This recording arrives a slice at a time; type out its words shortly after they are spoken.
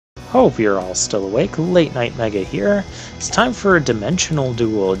Hope you're all still awake. Late Night Mega here. It's time for a dimensional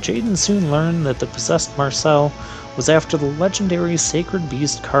duel. Jaden soon learned that the possessed Marcel was after the legendary Sacred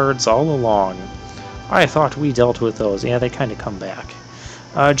Beast cards all along. I thought we dealt with those. Yeah, they kind of come back.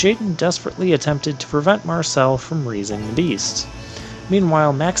 Jaden desperately attempted to prevent Marcel from raising the beast.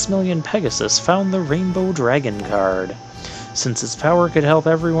 Meanwhile, Maximilian Pegasus found the Rainbow Dragon card. Since its power could help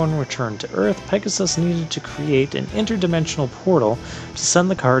everyone return to Earth, Pegasus needed to create an interdimensional portal to send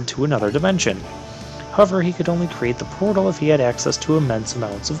the card to another dimension. However, he could only create the portal if he had access to immense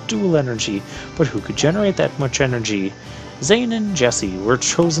amounts of dual energy, but who could generate that much energy? Zane and Jesse were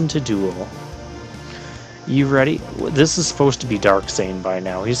chosen to duel. You ready? This is supposed to be Dark Zane by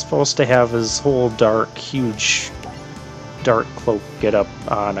now. He's supposed to have his whole dark, huge, dark cloak get up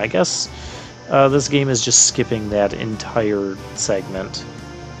on. I guess this game is just skipping that entire segment.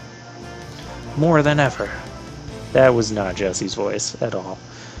 More than ever. That was not Jesse's voice at all.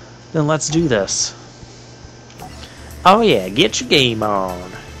 Then let's do this. Oh yeah, get your game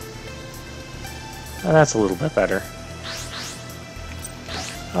on. Oh, that's a little bit better.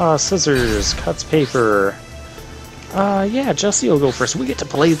 Scissors, cuts paper. Yeah, Jesse will go first. We get to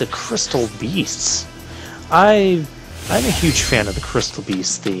play the Crystal Beasts. I'm a huge fan of the Crystal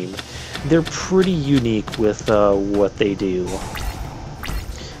Beast theme. They're pretty unique with what they do.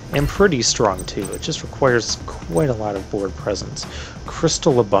 And pretty strong too. It just requires quite a lot of board presence.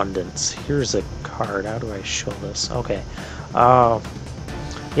 Crystal Abundance. Here's a card. How do I show this? Okay.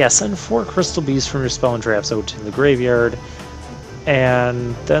 Yeah, send 4 Crystal Beasts from your spell and traps out to the graveyard.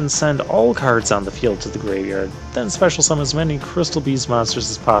 And then send all cards on the field to the graveyard. Then special summon as many Crystal Beast monsters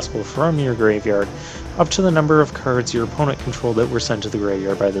as possible from your graveyard, up to the number of cards your opponent controlled that were sent to the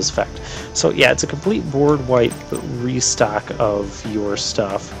graveyard by this effect. So yeah, it's a complete board wipe restock of your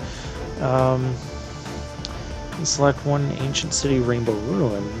stuff. Select one Ancient City Rainbow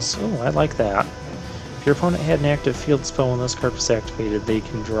Ruins. Oh, I like that. If your opponent had an active field spell when this card was activated, they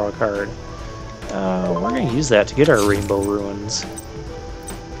can draw a card. We're going to use that to get our Rainbow Ruins.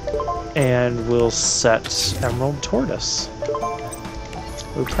 And we'll set Emerald Tortoise.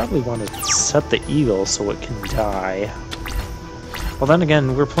 We probably want to set the Eagle so it can die. Well, then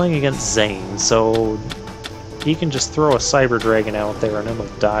again, we're playing against Zane, so he can just throw a Cyber Dragon out there and it'll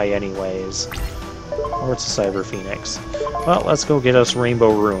die anyways. Or it's a Cyber Phoenix. Well, let's go get us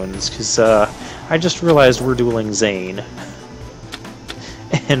Rainbow Ruins, because I just realized we're dueling Zane.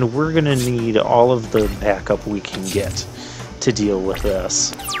 And we're gonna need all of the backup we can get to deal with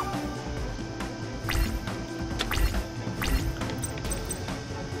this.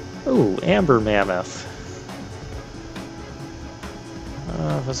 Ooh, Amber Mammoth.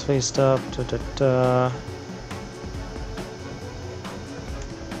 If it's faced up,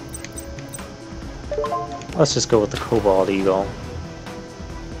 Let's just go with the Cobalt Eagle.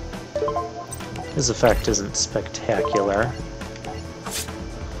 His effect isn't spectacular.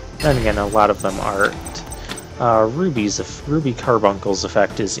 Then again, a lot of them aren't. Ruby Carbuncle's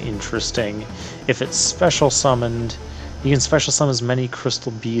effect is interesting. If it's special summoned, you can special summon as many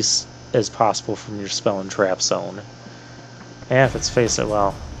Crystal Beasts as possible from your spell and trap zone. And if it's face up,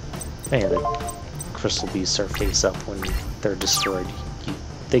 well, hey, the Crystal Beasts are face up when they're destroyed.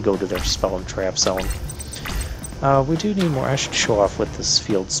 They go to their spell and trap zone. We do need more. I should show off what this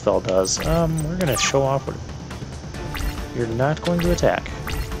field spell does. We're gonna show off what. You're not going to attack.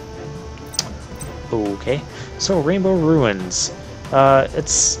 Okay, so Rainbow Ruins.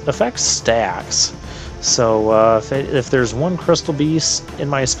 Its effect stacks. So if there's one Crystal Beast in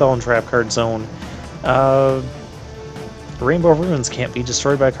my spell and trap card zone, Rainbow Ruins can't be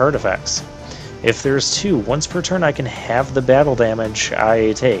destroyed by card effects. If there's 2, once per turn I can have the battle damage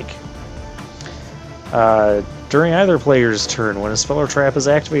I take. During either player's turn, when a spell or trap is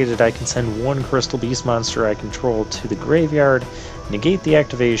activated, I can send 1 Crystal Beast monster I control to the graveyard, negate the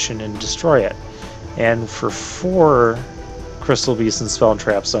activation, and destroy it. And for 4 Crystal Beasts in Spell and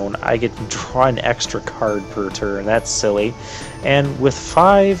Trap Zone, I get to draw an extra card per turn. That's silly. And with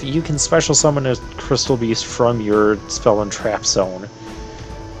 5, you can special summon a Crystal Beast from your Spell and Trap Zone.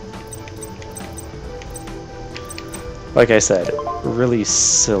 Like I said, really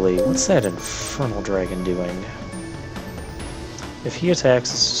silly. What's that Infernal Dragon doing? If he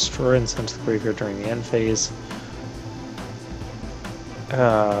attacks, it's destroyed and sent to the graveyard during the end phase.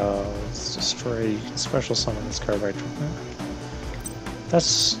 Let's destroy. You can special summon this card by drawing.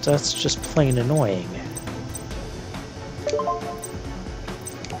 That's just plain annoying.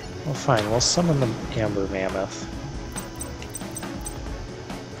 Well, fine. We'll summon the Amber Mammoth.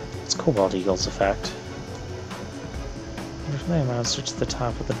 It's Cobalt Eagle's effect. There's my monster to the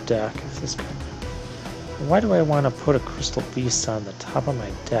top of the deck. If this card. Why do I want to put a Crystal Beast on the top of my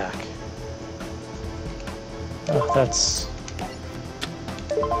deck? Oh, that's...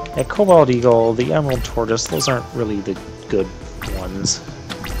 Yeah, Cobalt Eagle, the Emerald Tortoise, those aren't really the good ones.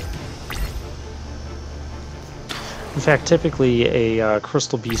 In fact, typically a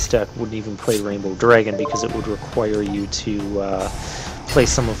Crystal Beast deck wouldn't even play Rainbow Dragon because it would require you to play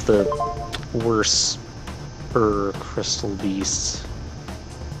some of the worse Crystal Beasts.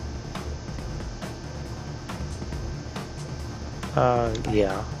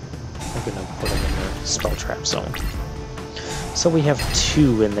 Yeah. I'm gonna put them in the Spell Trap Zone. So we have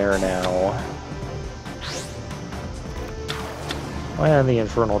 2 in there now. And the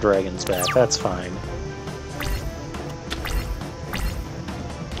Infernal Dragon's back, that's fine.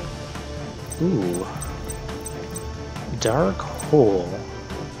 Ooh. Dark Hole.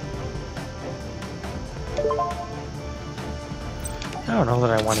 I don't know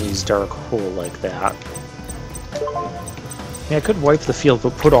that I want to use Dark Hole like that. Yeah, I could wipe the field,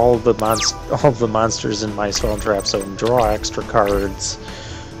 but put all of the monsters in my Spell Trap Zone, draw extra cards,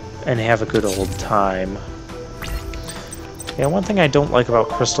 and have a good old time. Yeah, one thing I don't like about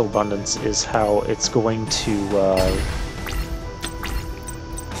Crystal Abundance is how it's going to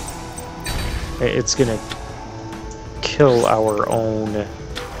kill our own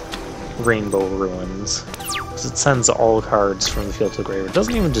Rainbow Ruins. Because it sends all cards from the field to the graveyard. It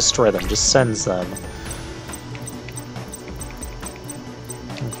doesn't even destroy them, just sends them.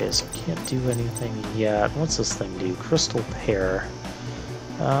 Okay, so I can't do anything yet. What's this thing do? Crystal Pair.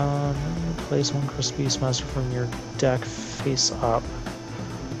 Place 1 Crystal Beast monster from your deck face up.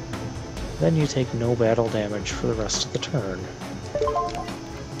 Then you take no battle damage for the rest of the turn.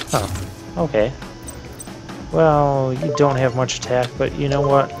 Oh, okay. Well, you don't have much attack, but you know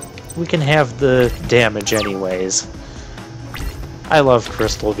what? We can have the damage anyways. I love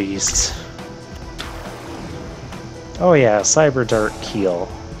Crystal Beasts. Oh yeah, Cyber Dart Keel.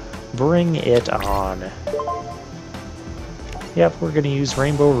 Bring it on. Yep, we're gonna use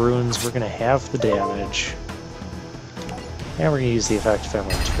Rainbow Ruins, we're gonna have the damage. And we're gonna use the effect of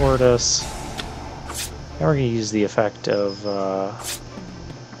Emerald Tortoise. And we're gonna use the effect of,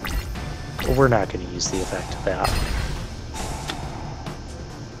 we're not gonna use the effect of that.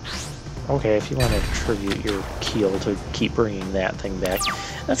 Okay, if you want to attribute your Keel to keep bringing that thing back.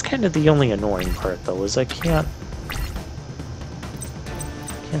 That's kind of the only annoying part, though, is I can't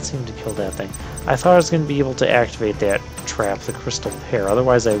seem to kill that thing. I thought I was going to be able to activate that trap, the Crystal Pair,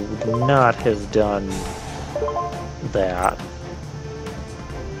 otherwise I would not have done that.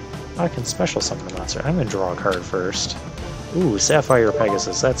 I can special summon the monster. I'm going to draw a card first. Ooh, Sapphire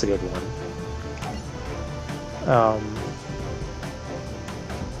Pegasus, that's a good one.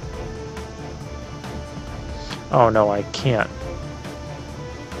 Oh no, I can't.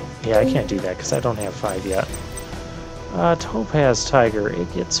 Yeah, I can't do that because I don't have 5 yet. Topaz Tiger,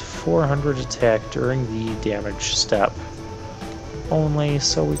 it gets 400 attack during the damage step only,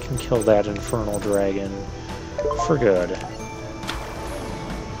 so we can kill that Infernal Dragon for good.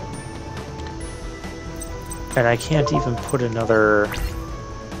 And I can't even put another...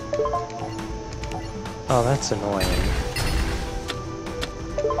 Oh, that's annoying.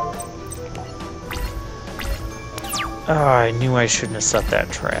 Oh, I knew I shouldn't have set that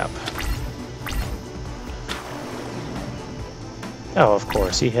trap. Oh, of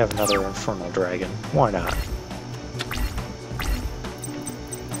course, you have another Infernal Dragon. Why not?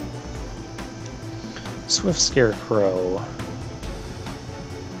 Swift Scarecrow.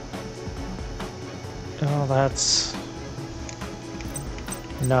 Oh, that's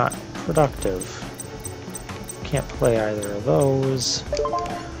not productive. Can't play either of those.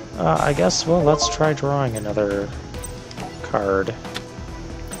 I guess, well, let's try drawing another card.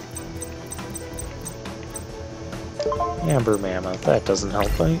 Amber Mammoth, that doesn't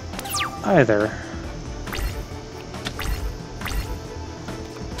help me either.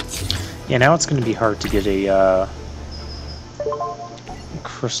 Yeah, now it's going to be hard to get a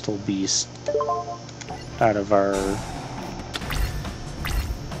Crystal Beast out of our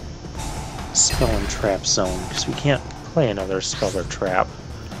Spell and Trap Zone, because we can't play another Spell or Trap.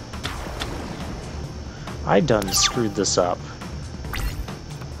 I done screwed this up.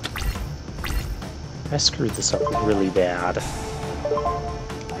 I screwed this up really bad.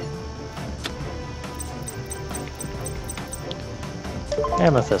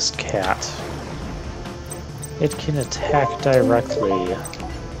 Amethyst Cat. It can attack directly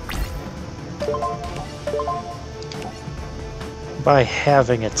by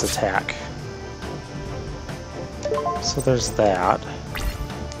halving its attack. So there's that.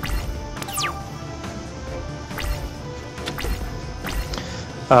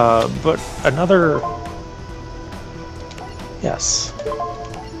 But another Yes.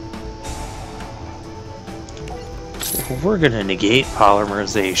 We're gonna negate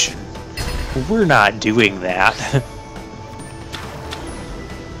polymerization. We're not doing that.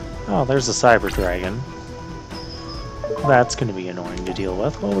 Oh, there's a cyber dragon. That's gonna be annoying to deal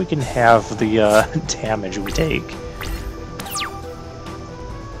with. Well, we can have the damage we take.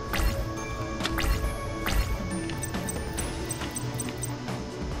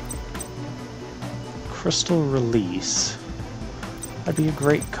 Crystal Release. That'd be a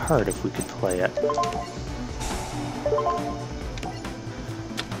great card if we could play it.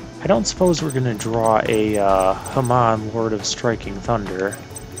 I don't suppose we're gonna draw a Haman, Lord of Striking Thunder.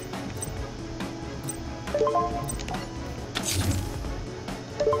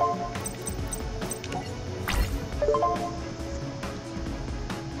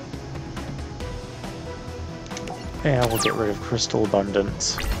 Yeah, we'll get rid of Crystal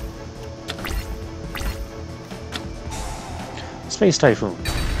Abundance. Space Typhoon.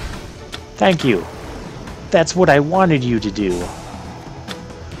 Thank you. That's what I wanted you to do.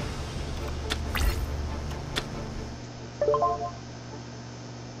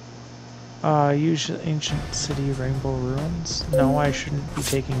 Use Ancient City Rainbow Ruins? No, I shouldn't be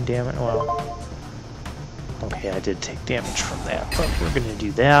taking damage. Well, okay, I did take damage from that, but we're gonna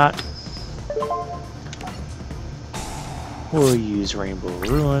do that. We'll use Rainbow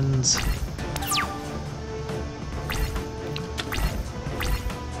Ruins.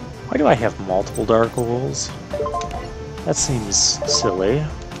 Why do I have multiple Dark Holes? That seems silly.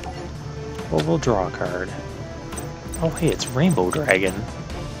 Well, we'll draw a card. Oh, hey, it's Rainbow Dragon.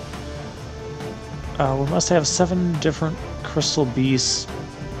 We must have 7 different crystal beasts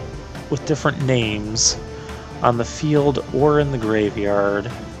with different names on the field or in the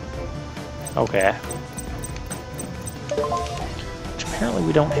graveyard. Okay. Which apparently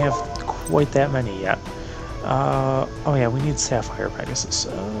we don't have quite that many yet. Oh yeah, we need Sapphire Pegasus.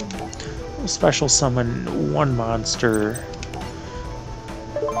 We'll special summon 1 monster.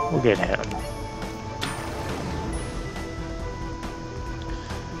 We'll get him.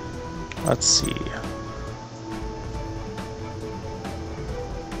 Let's see.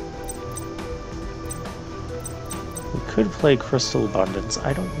 We could play Crystal Abundance.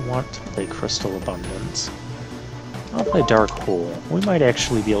 I don't want to play Crystal Abundance. I'll play Dark Hole. We might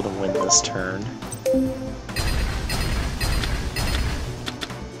actually be able to win this turn.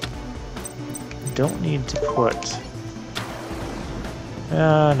 Don't need to put...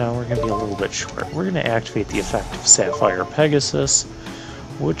 no, we're going to be a little bit short. We're going to activate the effect of Sapphire Pegasus.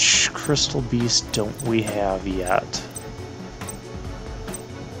 Which Crystal Beast don't we have yet?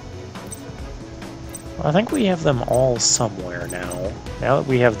 Well, I think we have them all somewhere now. Now that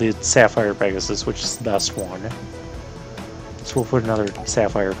we have the Sapphire Pegasus, which is the best one. So we'll put another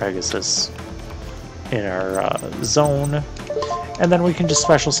Sapphire Pegasus in our zone. And then we can just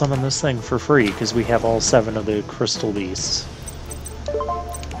special summon this thing for free, because we have all 7 of the Crystal Beasts.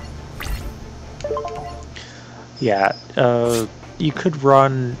 Yeah, you could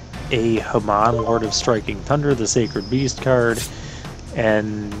run a Haman, Lord of Striking Thunder, the Sacred Beast card,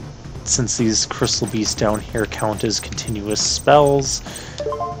 and since these Crystal Beasts down here count as continuous spells,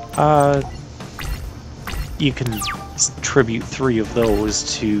 you can tribute 3 of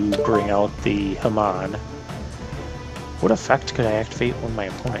those to bring out the Haman. What effect could I activate when my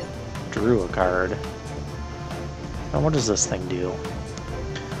opponent drew a card? Now what does this thing do?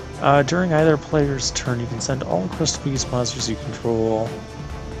 During either player's turn, you can send all Crystal Beast monsters you control.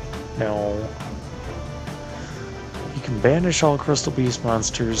 No. You can banish all Crystal Beast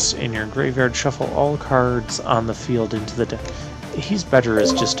monsters in your graveyard, shuffle all cards on the field into the deck. He's better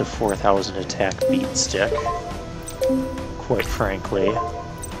as just a 4,000 attack beat stick, quite frankly.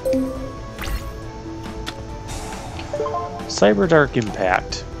 Cyber Dark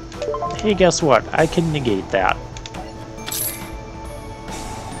Impact. Hey, guess what? I can negate that.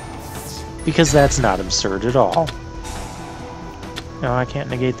 Because that's not absurd at all. No, I can't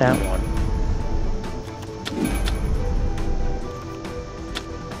negate that one.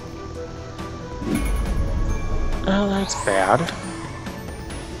 Oh, that's bad.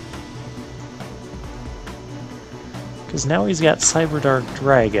 Because now he's got Cyber Dark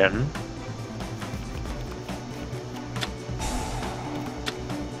Dragon.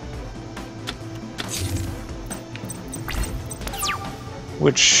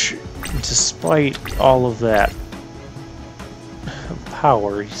 Which, despite all of that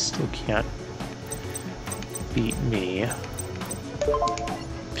power, he still can't beat me.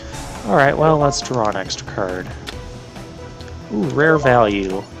 Alright, well, let's draw an extra card. Ooh, rare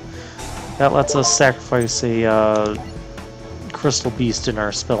value. That lets us sacrifice a Crystal Beast in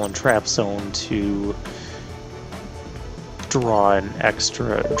our spell and trap zone to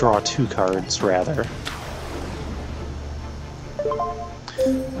draw two cards, rather.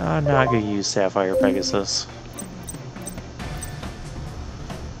 Not gonna use Sapphire Pegasus.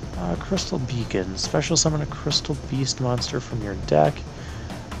 Crystal Beacon. Special summon a Crystal Beast monster from your deck.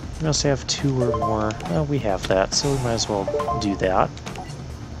 You must have 2 or more. Well, we have that, so we might as well do that.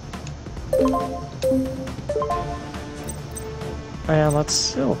 And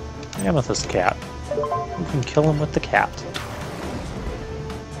let's... oh, Amethyst Cat. We can kill him with the cat.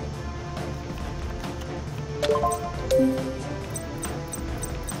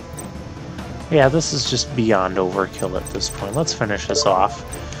 Yeah, this is just beyond overkill at this point. Let's finish this off.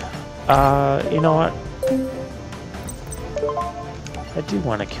 You know what? I do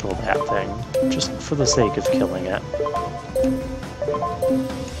want to kill that thing, just for the sake of killing it.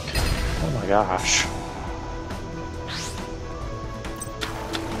 Oh my gosh.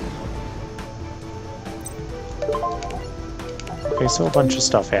 Okay, so a bunch of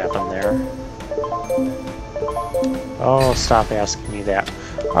stuff happened there. Oh, stop asking me that.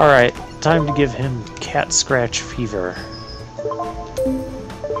 Alright, time to give him cat scratch fever.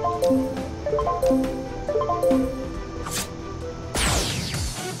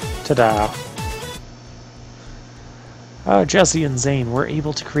 Ta-da! Jesse and Zane were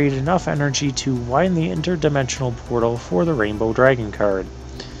able to create enough energy to widen the interdimensional portal for the Rainbow Dragon card,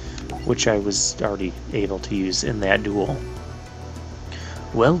 which I was already able to use in that duel.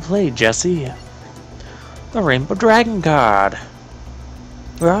 Well played, Jesse. The Rainbow Dragon card!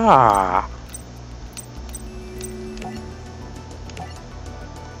 Ah!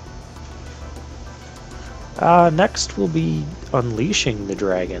 Next we'll be unleashing the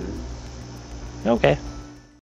dragon. Okay.